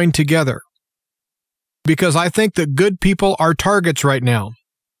to join together. Because I think that good people are targets right now.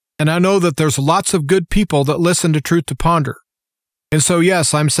 And I know that there's lots of good people that listen to Truth to Ponder. And so,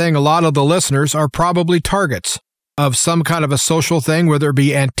 yes, I'm saying a lot of the listeners are probably targets of some kind of a social thing, whether it be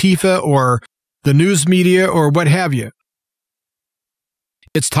Antifa or the news media or what have you.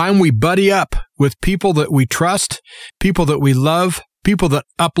 It's time we buddy up with people that we trust, people that we love, people that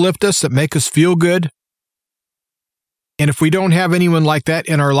uplift us, that make us feel good. And if we don't have anyone like that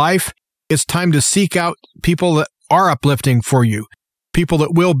in our life, it's time to seek out people that are uplifting for you, people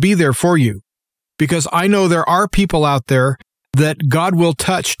that will be there for you. Because I know there are people out there that God will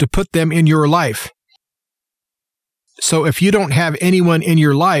touch to put them in your life. So if you don't have anyone in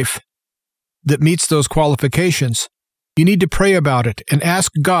your life that meets those qualifications, you need to pray about it and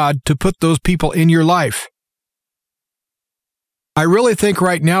ask God to put those people in your life. I really think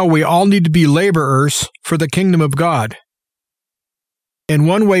right now we all need to be laborers for the kingdom of God. And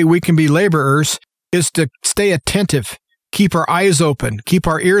one way we can be laborers is to stay attentive, keep our eyes open, keep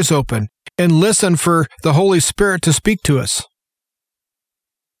our ears open, and listen for the Holy Spirit to speak to us.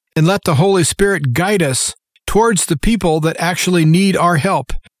 And let the Holy Spirit guide us towards the people that actually need our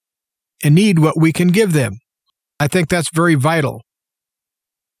help and need what we can give them. I think that's very vital.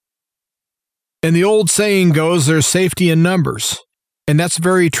 And the old saying goes, there's safety in numbers. And that's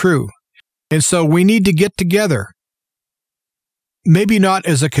very true. And so we need to get together. Maybe not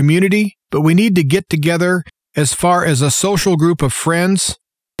as a community, but we need to get together as far as a social group of friends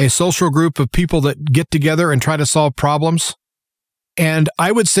a social group of people that get together and try to solve problems. And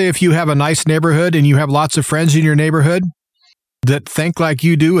I would say if you have a nice neighborhood and you have lots of friends in your neighborhood that think like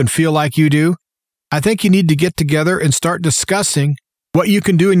you do and feel like you do, I think you need to get together and start discussing what you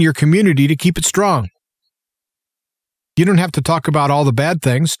can do in your community to keep it strong. You don't have to talk about all the bad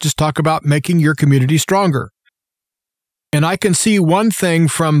things, just talk about making your community stronger. And I can see one thing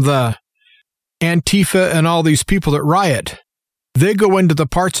from the Antifa and all these people that riot. They go into the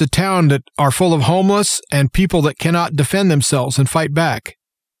parts of town that are full of homeless and people that cannot defend themselves and fight back.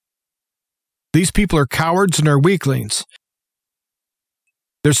 These people are cowards and are weaklings.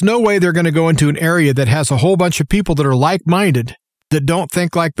 There's no way they're going to go into an area that has a whole bunch of people that are like-minded that don't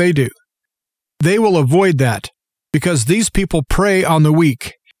think like they do. They will avoid that because these people prey on the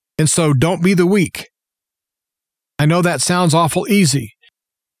weak. And so don't be the weak. I know that sounds awful easy,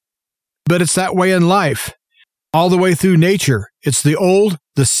 but it's that way in life. All the way through nature, it's the old,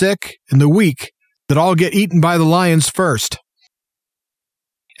 the sick, and the weak that all get eaten by the lions first.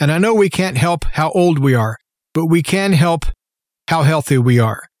 And I know we can't help how old we are, but we can help how healthy we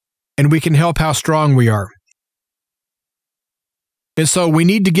are, and we can help how strong we are. And so we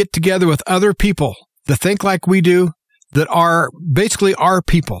need to get together with other people that think like we do, that are basically our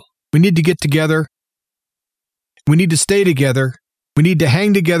people. We need to get together. We need to stay together. We need to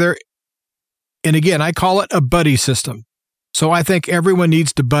hang together. And again, I call it a buddy system. So I think everyone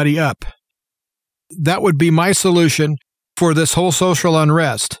needs to buddy up. That would be my solution for this whole social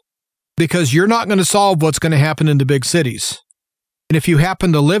unrest, because you're not going to solve what's going to happen in the big cities. And if you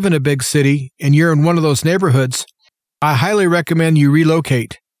happen to live in a big city and you're in one of those neighborhoods, I highly recommend you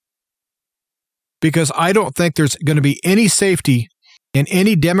relocate, because I don't think there's going to be any safety in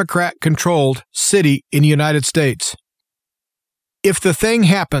any Democrat-controlled city in the United States. If the thing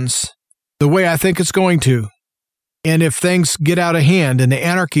happens the way I think it's going to, and if things get out of hand and the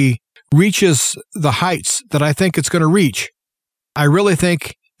anarchy reaches the heights that I think it's going to reach, I really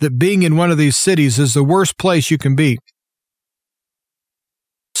think that being in one of these cities is the worst place you can be.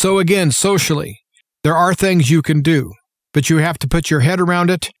 So again, socially, there are things you can do, but you have to put your head around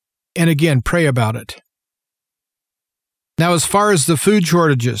it and again, pray about it. Now, as far as the food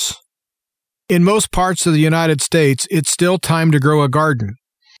shortages, in most parts of the United States, it's still time to grow a garden.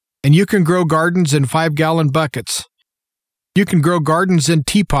 And you can grow gardens in 5-gallon buckets. You can grow gardens in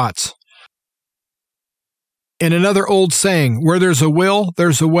teapots. And another old saying, where there's a will,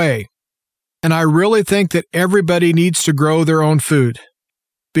 there's a way. And I really think that everybody needs to grow their own food,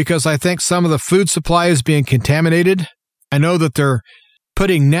 because I think some of the food supply is being contaminated. I know that they're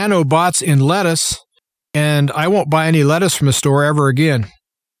putting nanobots in lettuce, and I won't buy any lettuce from a store ever again.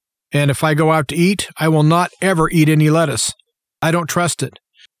 And if I go out to eat, I will not ever eat any lettuce. I don't trust it.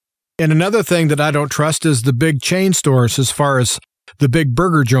 And another thing that I don't trust is the big chain stores, as far as the big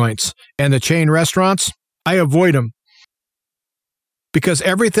burger joints and the chain restaurants. I avoid them, because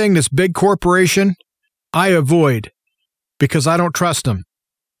everything that's big corporation, I avoid, because I don't trust them.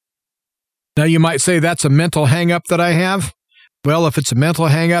 Now you might say that's a mental hang-up that I have. Well, if it's a mental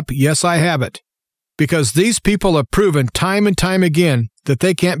hang-up, yes, I have it, because these people have proven time and time again that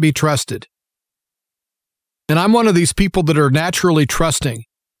they can't be trusted. And I'm one of these people that are naturally trusting.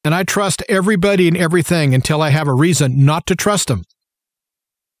 And I trust everybody and everything until I have a reason not to trust them.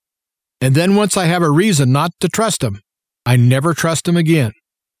 And then once I have a reason not to trust them, I never trust them again.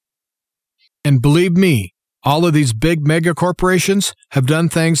 And believe me, all of these big mega corporations have done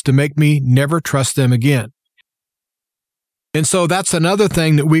things to make me never trust them again. And so that's another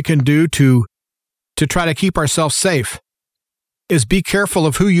thing that we can do to try to keep ourselves safe, is be careful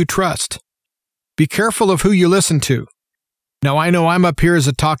of who you trust. Be careful of who you listen to. Now, I know I'm up here as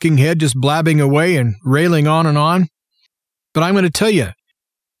a talking head just blabbing away and railing on, but I'm going to tell you,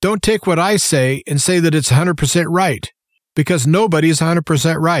 don't take what I say and say that it's 100% right, because nobody's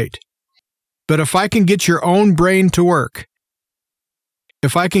 100% right. But if I can get your own brain to work,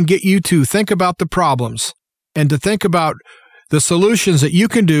 if I can get you to think about the problems and to think about the solutions that you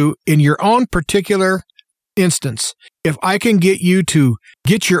can do in your own particular instance, if I can get you to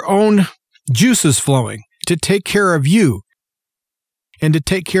get your own juices flowing, to take care of you, and to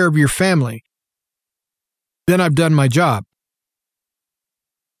take care of your family, then I've done my job.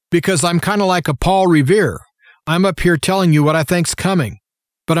 Because I'm kind of like a Paul Revere. I'm up here telling you what I think's coming,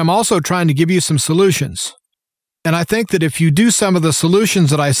 but I'm also trying to give you some solutions. And I think that if you do some of the solutions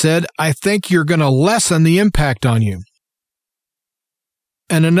that I said, I think you're going to lessen the impact on you.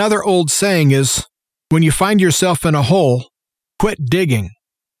 And another old saying is, when you find yourself in a hole, quit digging.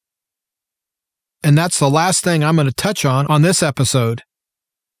 And that's the last thing I'm going to touch on this episode,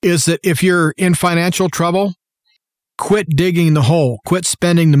 is that if you're in financial trouble, quit digging the hole. Quit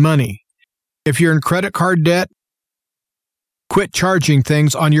spending the money. If you're in credit card debt, quit charging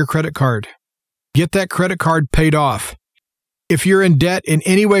things on your credit card. Get that credit card paid off. If you're in debt in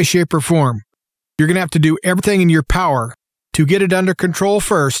any way, shape, or form, you're going to have to do everything in your power to get it under control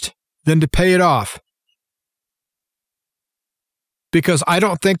first, then to pay it off. Because I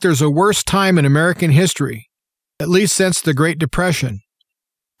don't think there's a worse time in American history, at least since the Great Depression,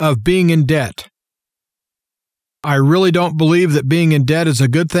 of being in debt. I really don't believe that being in debt is a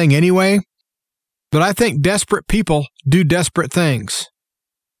good thing anyway, but I think desperate people do desperate things.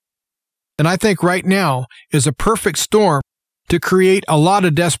 And I think right now is a perfect storm to create a lot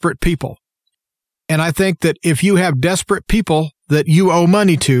of desperate people. And I think that if you have desperate people that you owe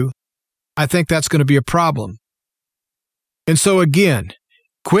money to, I think that's going to be a problem. And so again,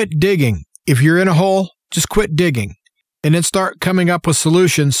 quit digging. If you're in a hole, just quit digging and then start coming up with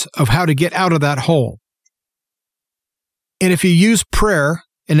solutions of how to get out of that hole. And if you use prayer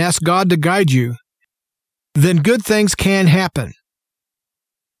and ask God to guide you, then good things can happen.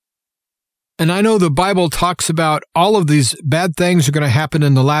 And I know the Bible talks about all of these bad things are going to happen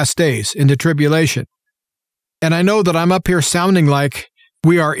in the last days, in the tribulation. And I know that I'm up here sounding like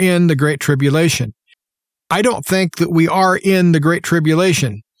we are in the Great Tribulation. I don't think that we are in the Great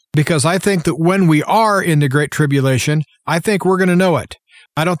Tribulation, because I think that when we are in the Great Tribulation, I think we're going to know it.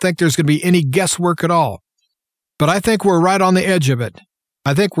 I don't think there's going to be any guesswork at all. But I think we're right on the edge of it.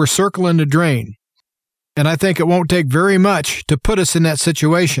 I think we're circling the drain. And I think it won't take very much to put us in that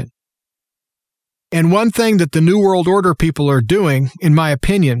situation. And one thing that the New World Order people are doing, in my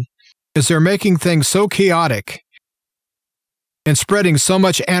opinion, is they're making things so chaotic and spreading so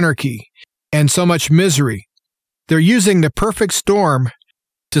much anarchy and so much misery. They're using the perfect storm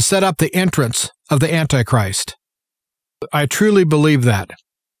to set up the entrance of the Antichrist. I truly believe that.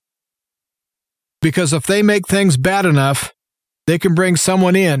 Because if they make things bad enough, they can bring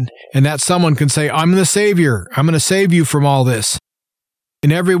someone in, and that someone can say, I'm the Savior. I'm going to save you from all this.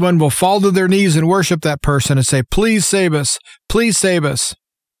 And everyone will fall to their knees and worship that person and say, please save us. Please save us.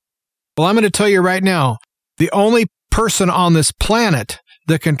 Well, I'm going to tell you right now, the only person on this planet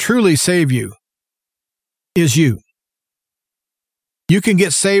that can truly save you is you. You can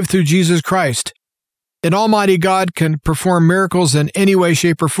get saved through Jesus Christ. And Almighty God can perform miracles in any way,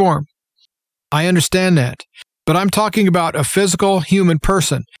 shape, or form. I understand that. But I'm talking about a physical human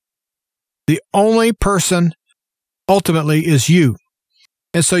person. The only person ultimately is you.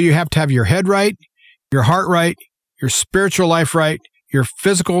 And so you have to have your head right, your heart right, your spiritual life right, your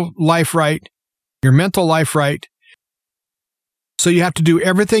physical life right, your mental life right. So you have to do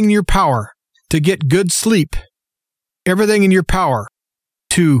everything in your power to get good sleep, everything in your power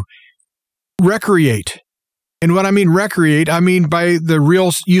to recreate. And when I mean recreate, I mean by the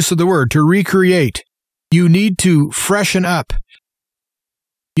real use of the word, to recreate. You need to freshen up.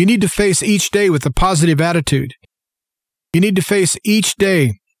 You need to face each day with a positive attitude. You need to face each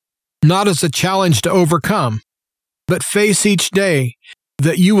day not as a challenge to overcome, but face each day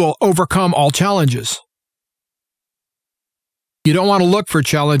that you will overcome all challenges. You don't want to look for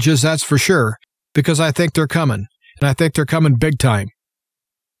challenges, that's for sure, because I think they're coming, and I think they're coming big time.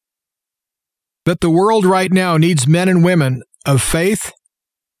 But the world right now needs men and women of faith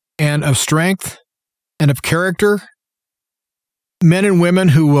and of strength and of character, men and women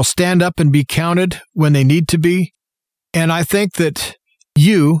who will stand up and be counted when they need to be. And I think that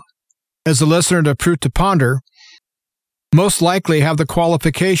you, as a listener to Truth to Ponder, most likely have the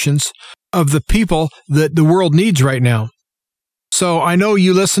qualifications of the people that the world needs right now. So I know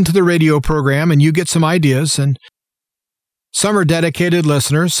you listen to the radio program and you get some ideas, and some are dedicated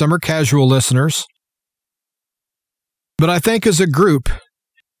listeners, some are casual listeners. But I think as a group,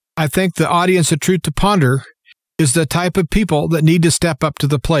 I think the audience of Truth to Ponder is the type of people that need to step up to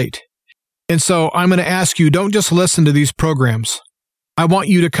the plate. And so I'm going to ask you, don't just listen to these programs. I want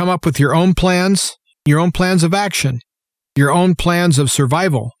you to come up with your own plans of action, your own plans of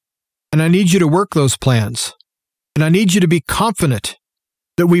survival. And I need you to work those plans. And I need you to be confident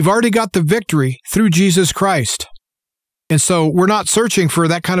that we've already got the victory through Jesus Christ. And so we're not searching for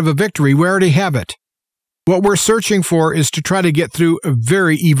that kind of a victory. We already have it. What we're searching for is to try to get through a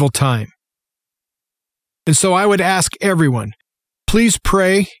very evil time. And so I would ask everyone, please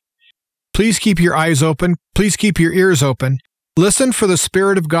pray. Please keep your eyes open. Please keep your ears open. Listen for the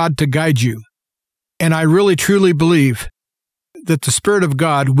Spirit of God to guide you. And I really, truly believe that the Spirit of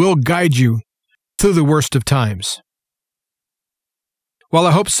God will guide you through the worst of times. Well,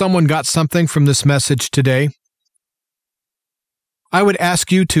 I hope someone got something from this message today. I would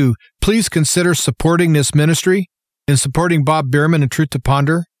ask you to please consider supporting this ministry and supporting Bob Bierman and Truth to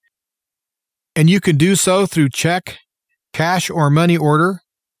Ponder. And you can do so through check, cash or money order,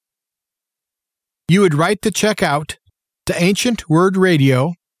 you would write the check out to Ancient Word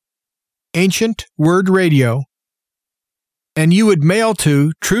Radio, and you would mail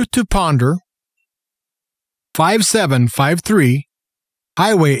to Truth to Ponder, 5753,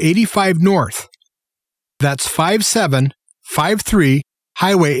 Highway 85 North. That's 5753,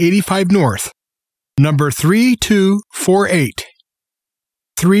 Highway 85 North, number 3248.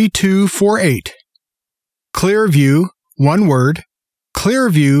 3248. Clearview, one word,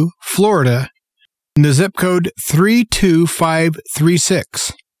 Clearview, Florida, and the zip code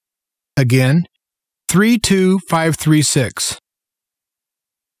 32536. Again, 32536.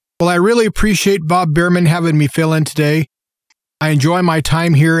 Well, I really appreciate Bob Bierman having me fill in today. I enjoy my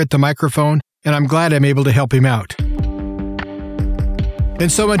time here at the microphone, and I'm glad I'm able to help him out.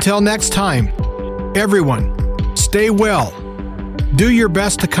 And so until next time, everyone, stay well. Do your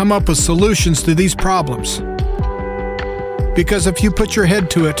best to come up with solutions to these problems. Because if you put your head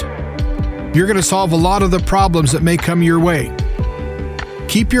to it, you're going to solve a lot of the problems that may come your way.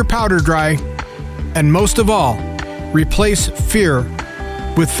 Keep your powder dry, and most of all, replace fear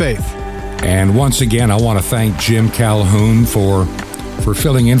with faith. And once again, I want to thank Jim Calhoun for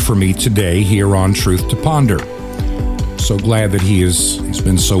filling in for me today here on Truth to Ponder. So glad that he's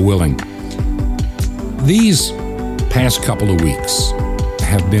been so willing. These past couple of weeks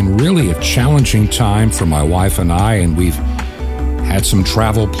have been really a challenging time for my wife and I, and we've had some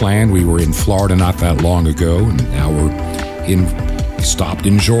travel planned. We were in Florida not that long ago, and now we stopped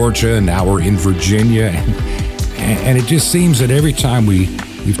in Georgia, and now we're in Virginia, and it just seems that every time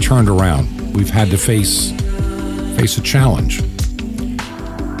we've turned around, we've had to face a challenge.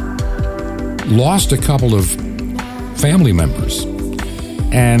 Lost a couple of family members,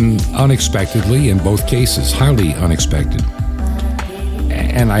 and unexpectedly, in both cases, highly unexpected.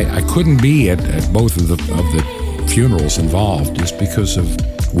 And I couldn't be at both of the funerals involved just because of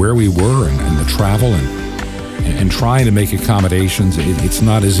where we were and the travel and trying to make accommodations. It's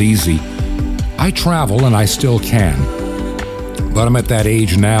not as easy. I travel and I still can, but I'm at that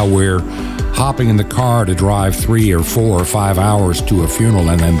age now where hopping in the car to drive 3 or 4 or 5 hours to a funeral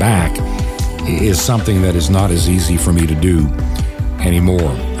and then back is something that is not as easy for me to do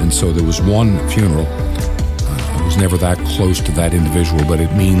anymore. And so there was one funeral. I was never that close to that individual, but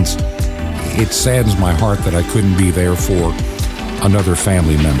it saddens my heart that I couldn't be there for another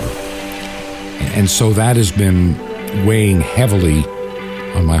family member. And so that has been weighing heavily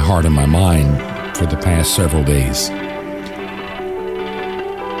on my heart and my mind for the past several days.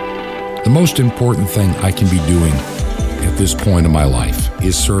 The most important thing I can be doing at this point in my life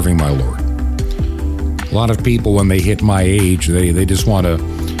is serving my Lord. A lot of people, when they hit my age, they just want to,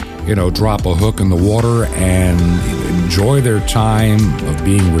 drop a hook in the water and enjoy their time of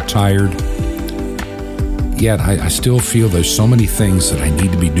being retired. Yet I still feel there's so many things that I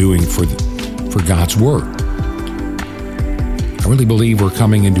need to be doing for God's Word. I really believe we're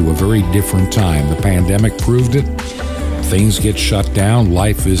coming into a very different time. The pandemic proved it. Things get shut down.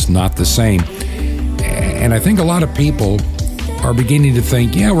 Life is not the same. And I think a lot of people are beginning to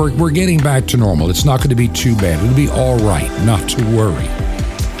think, we're getting back to normal. It's not going to be too bad. It'll be all right, not to worry.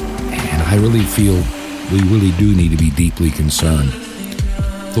 And I really feel we really do need to be deeply concerned.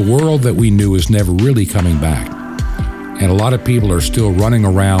 The world that we knew is never really coming back. And a lot of people are still running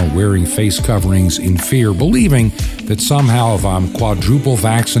around wearing face coverings in fear, believing that somehow if I'm quadruple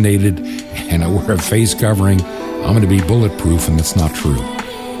vaccinated and I wear a face covering, I'm going to be bulletproof, and that's not true.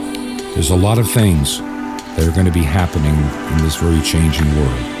 There's a lot of things that are going to be happening in this very changing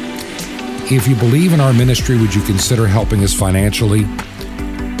world. If you believe in our ministry, would you consider helping us financially?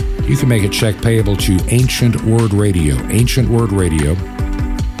 You can make a check payable to Ancient Word Radio. Ancient Word Radio.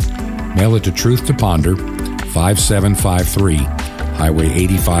 Mail it to Truth to Ponder, 5753 Highway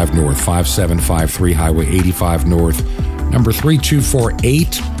 85 North, 5753 Highway 85 North, number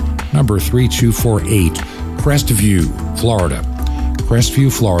 3248, Crestview, Florida. Crestview,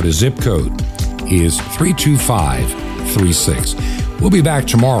 Florida, zip code is 32536. We'll be back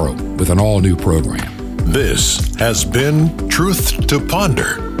tomorrow with an all-new program. This has been Truth to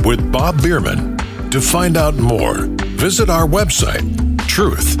Ponder with Bob Bierman. To find out more, visit our website,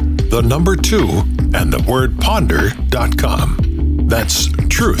 truth2ponder.com. That's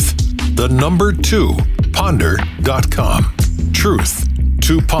truth2ponder.com. Truth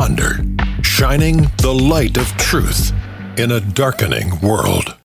to Ponder, shining the light of truth in a darkening world.